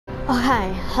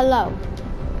Okay, hello.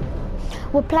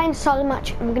 We're playing solo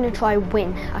match and we're gonna try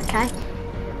win, okay?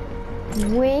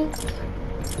 We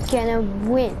gonna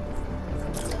win.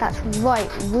 That's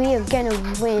right, we are gonna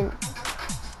win.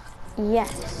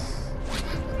 Yes.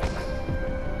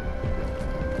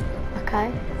 Okay.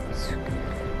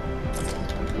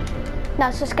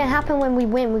 That's just gonna happen when we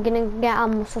win. We're gonna get our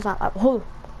muscles out like, whoo.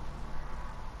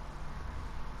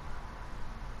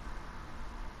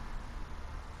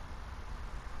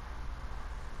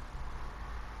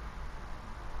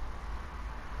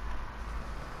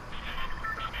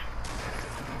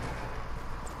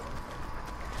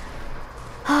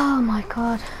 Oh my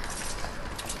god.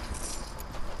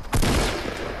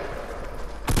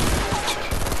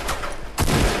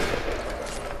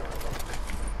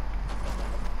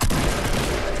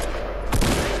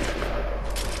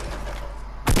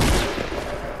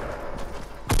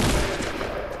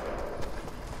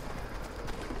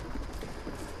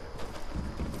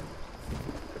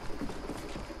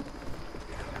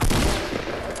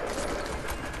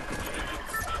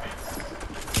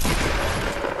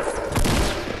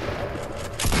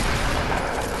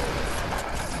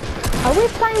 Are we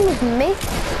playing with me?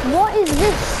 What is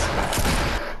this?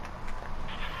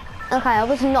 Okay, I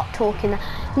was not talking there.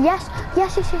 Yes.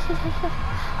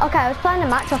 Okay, I was playing a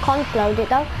match, I can't load it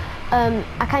though.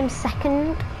 I came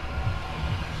second.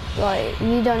 Like,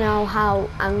 you don't know how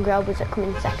angry I was at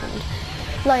coming second.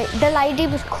 Like, the lady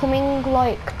was coming,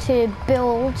 like, to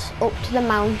build up to the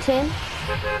mountain.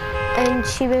 And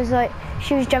she was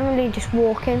generally just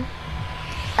walking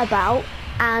about.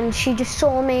 And she just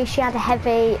saw me, she had a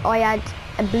heavy, I had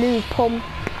a blue pump.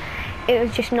 It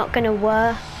was just not gonna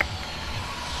work.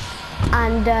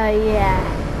 And yeah,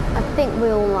 I think we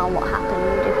all know what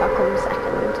happened if I come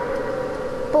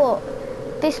second.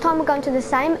 But this time we're going to the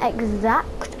same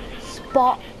exact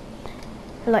spot.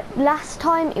 Like last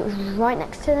time, it was right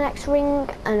next to the next ring,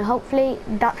 and hopefully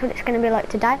that's what it's gonna be like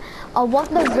today. I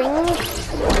want the ring,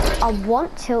 I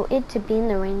want Tilted to be in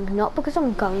the ring, not because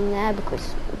I'm going there,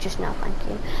 because just no thank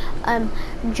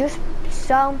you. Just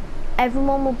so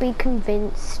everyone will be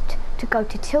convinced to go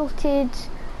to Tilted,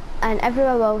 and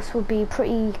everywhere else will be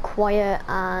pretty quiet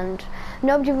and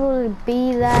nobody will really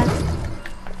be there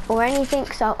or anything.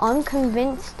 So I'm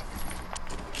convinced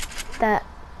that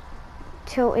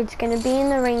Tilted's gonna be in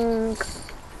the ring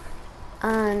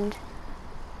and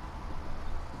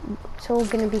it's all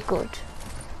gonna be good.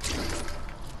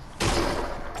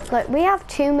 Like, we have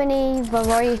too many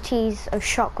varieties of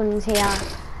shotguns here.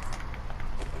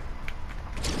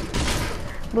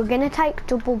 We're gonna take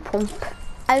double pump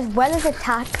as well as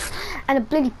attacks and a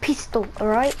bloody pistol,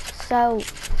 alright? So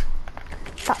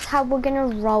that's how we're gonna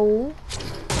roll.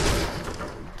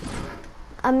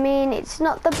 I mean, it's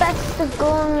not the best of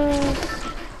guns.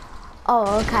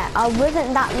 Oh, okay, I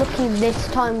wasn't that lucky this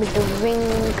time with the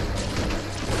ring.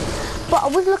 But I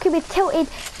was lucky with Tilted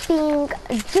being,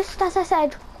 just as I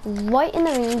said, right in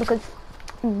the ring, because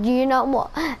you know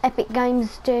what Epic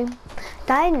Games do?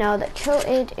 They know that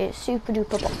Tilted is super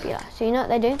duper popular. So you know what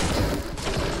they do?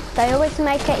 They always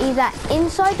make it either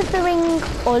inside of the ring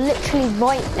or literally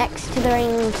right next to the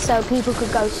ring so people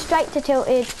could go straight to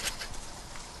Tilted.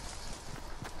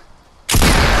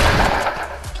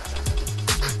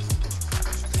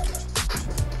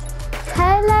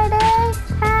 Hey lady!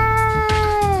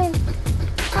 Hey!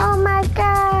 Oh my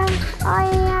god! Oh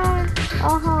yeah!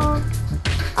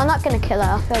 I'm not gonna kill her,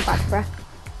 I feel bad for her.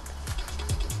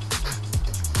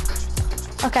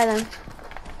 Okay then.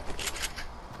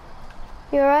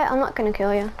 You alright? I'm not gonna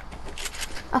kill you.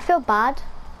 I feel bad.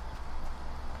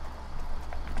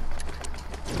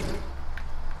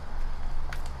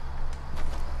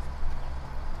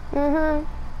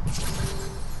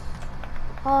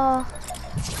 Oh.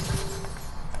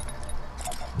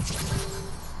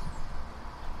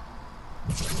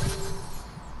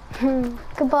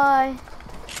 Goodbye.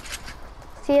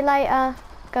 See you later.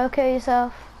 Go kill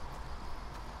yourself.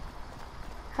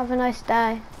 Have a nice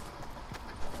day.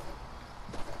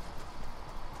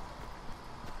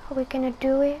 Are we gonna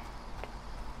do it?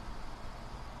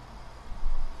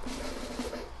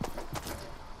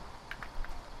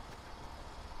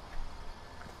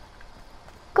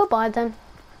 Goodbye then.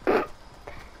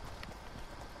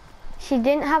 She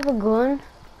didn't have a gun.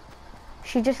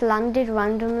 She just landed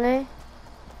randomly.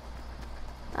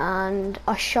 And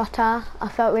I shot her. I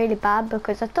felt really bad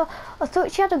because I thought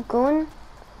she had a gun.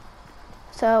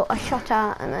 So I shot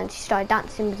her and then she started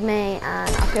dancing with me and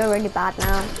I feel really bad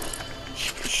now.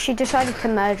 She decided to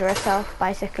murder herself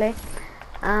basically.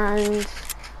 And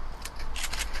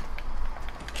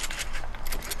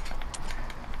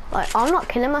like, I'm not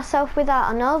killing myself with that.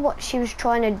 I know what she was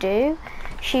trying to do.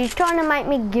 She's trying to make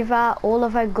me give her all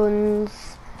of her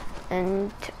guns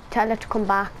and tell her to come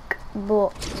back,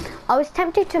 but I was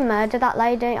tempted to murder that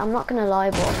lady, I'm not gonna lie,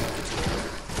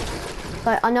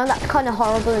 but I know that's kind of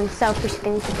horrible and selfish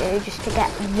thing to do, just to get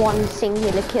one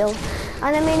singular kill.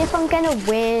 And I mean, if I'm gonna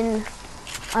win,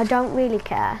 I don't really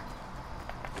care.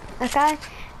 Okay?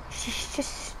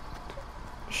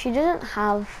 She doesn't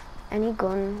have any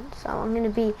guns, so I'm gonna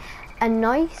be a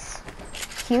nice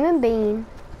human being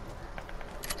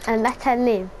and let her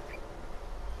live.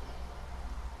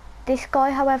 This guy,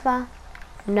 however,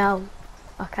 no.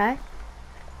 Okay?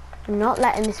 I'm not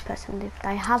letting this person live.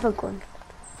 They have a gun.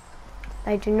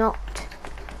 They do not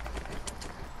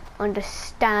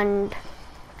understand,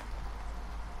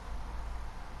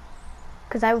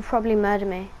 because they will probably murder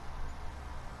me.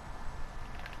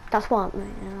 That's what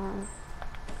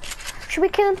should we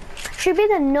kill him? Should we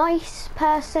be the nice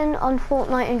person on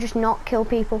Fortnite and just not kill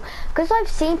people? Because I've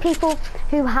seen people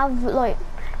who have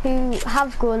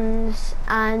guns,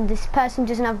 and this person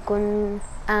doesn't have guns,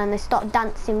 and they start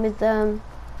dancing with them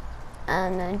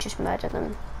and then just murder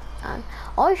them. And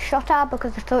I shot her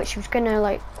because I thought she was gonna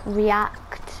like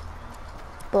react,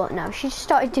 but no, she just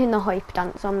started doing the hype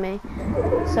dance on me,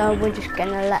 so we're just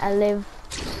gonna let her live.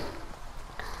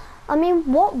 I mean,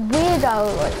 what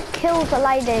weirdo like kills a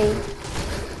lady?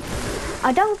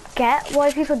 I don't get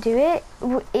why people do it.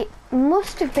 It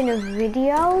must have been a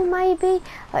video, maybe.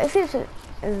 Like, if it's a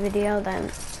video,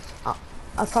 then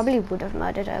I probably would have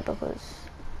murdered her because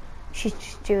she's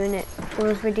just doing it for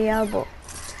a video. But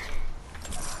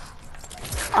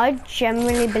I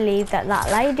genuinely believe that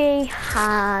that lady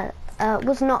had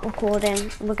was not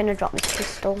recording. We're gonna drop this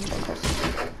pistol because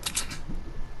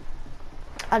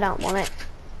I don't want it.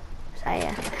 So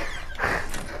yeah.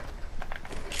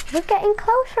 We're getting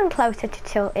closer and closer to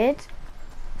tilted.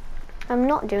 I'm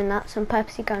not doing that, so I'm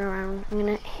purposely going around. I'm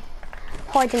gonna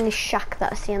hide in this shack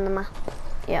that I see on the map.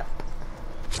 Yep.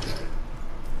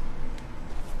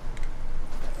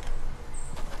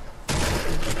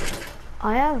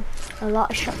 I have a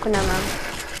lot of shotgun ammo.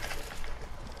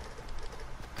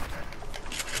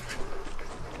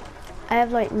 I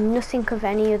have like nothing of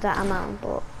any other ammo,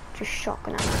 but just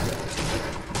shotgun ammo.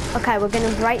 Okay, we're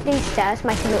gonna break these stairs,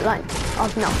 make it look like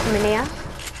I've not come in here.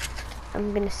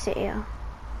 I'm gonna sit here.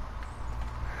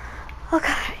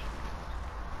 Okay.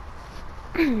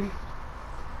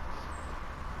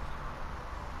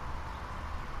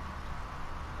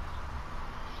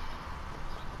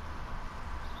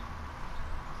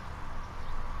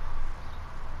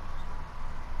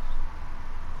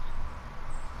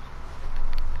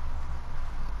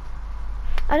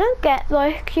 I don't get,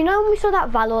 like, you know when we saw that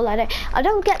Valor lady, I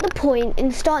don't get the point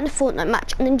in starting a Fortnite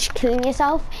match and then just killing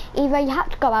yourself. Either you have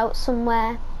to go out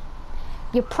somewhere,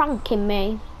 you're pranking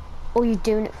me, or you're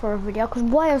doing it for a video, because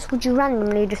why else would you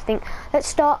randomly just think, let's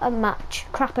start a match,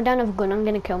 crap, I don't have a gun, I'm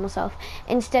going to kill myself,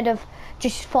 instead of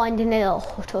just finding a little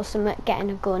hut or something,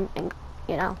 getting a gun and,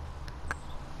 you know,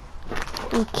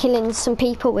 and killing some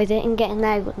people with it and getting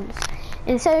their guns.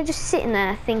 Instead of just sitting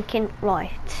there thinking,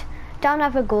 right, don't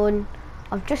have a gun,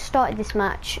 I've just started this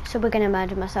match, so we're going to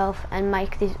murder myself and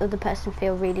make this other person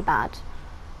feel really bad.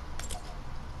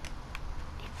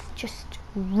 It's just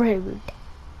rude.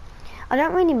 I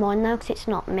don't really mind though, because it's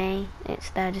not me, it's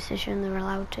their decision, they're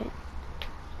allowed to.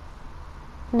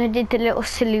 And they did the little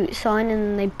salute sign and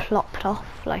then they plopped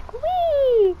off like,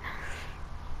 whee!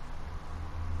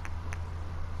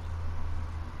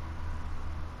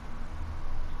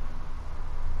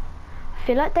 I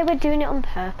feel like they were doing it on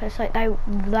purpose, like they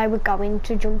were going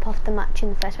to jump off the match in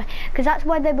the first place, because that's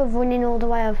why they were running all the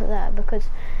way over there, because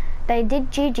they did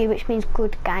GG, which means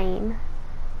good game,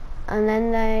 and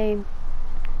then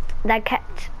they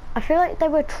kept, I feel like they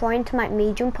were trying to make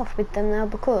me jump off with them now,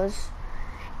 because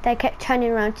they kept turning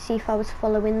around to see if I was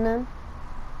following them,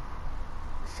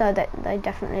 so that they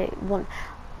definitely won.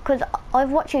 Because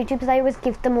I've watched YouTubers, they always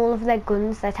give them all of their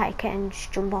guns, they take it and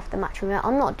just jump off the match with it.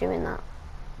 I'm not doing that.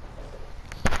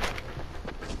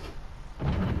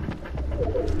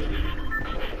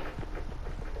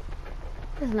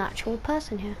 There's an actual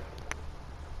person here.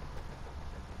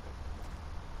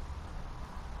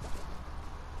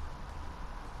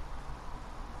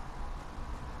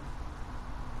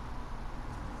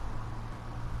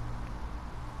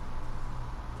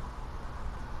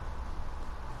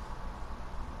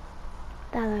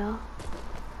 There they are.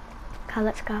 Okay,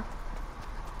 let's go.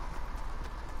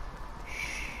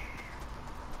 Shh.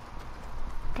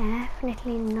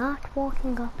 Definitely not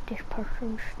walking up this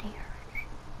person's stairs.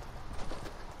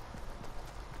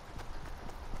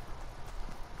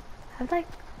 Have they?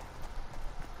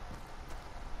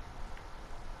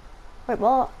 Wait,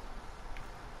 what?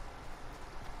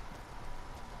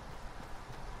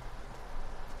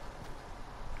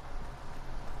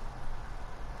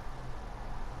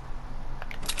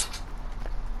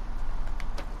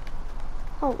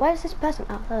 Oh, where's this person?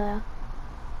 Oh, there they are.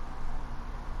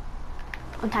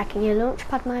 I'm taking your launch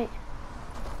pad, mate.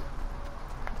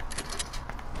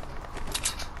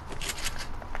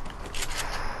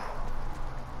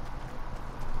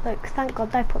 Look, thank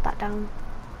God they put that down.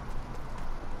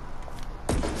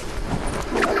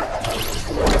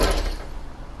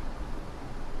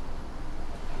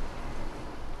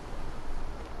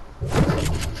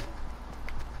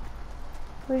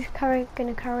 We're just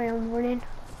gonna carry on running.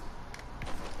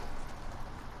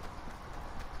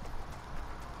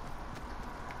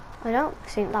 I don't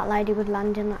think that lady would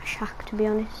land in that shack, to be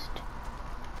honest.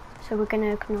 So we're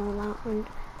gonna ignore that, and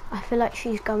I feel like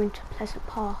she's going to Pleasant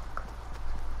Park.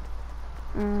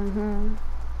 I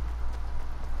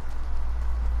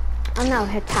know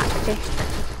her tactic.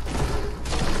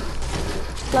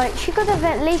 Like, she could have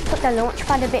at least put the launch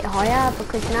pad a bit higher,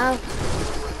 because now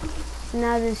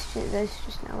there's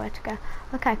just nowhere to go.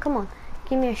 Okay, come on,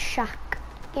 give me a shack.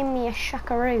 Give me a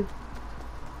shackaroo.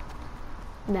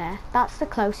 There, that's the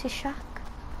closest shack.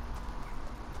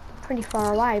 Pretty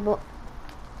far away, but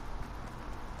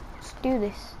let's do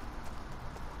this.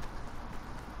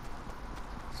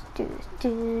 Let's do this.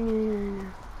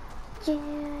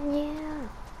 Yeah.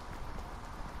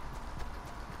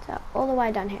 So all the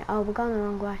way down here. Oh, we're going the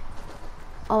wrong way.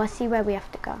 Oh, I see where we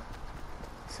have to go.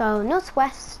 So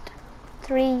northwest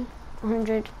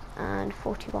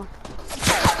 341.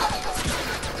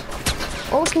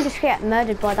 Or we can just get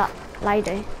murdered by that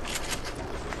lady.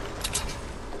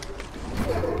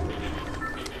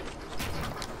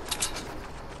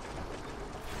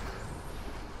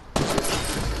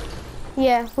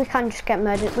 Yeah, we can just get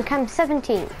murdered. We can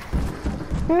 17th.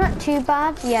 Not too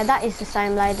bad. Yeah, that is the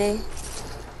same lady.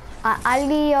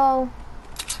 Aloisio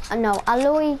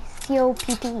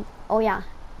PT. Oh yeah.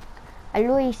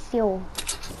 Aloisio.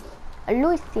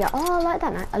 Oh, I like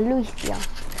that name. Aloisio.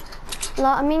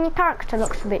 Like, I mean, your character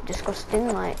looks a bit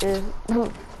disgusting, like, I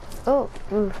don't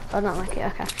like it,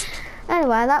 okay.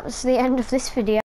 Anyway, that was the end of this video.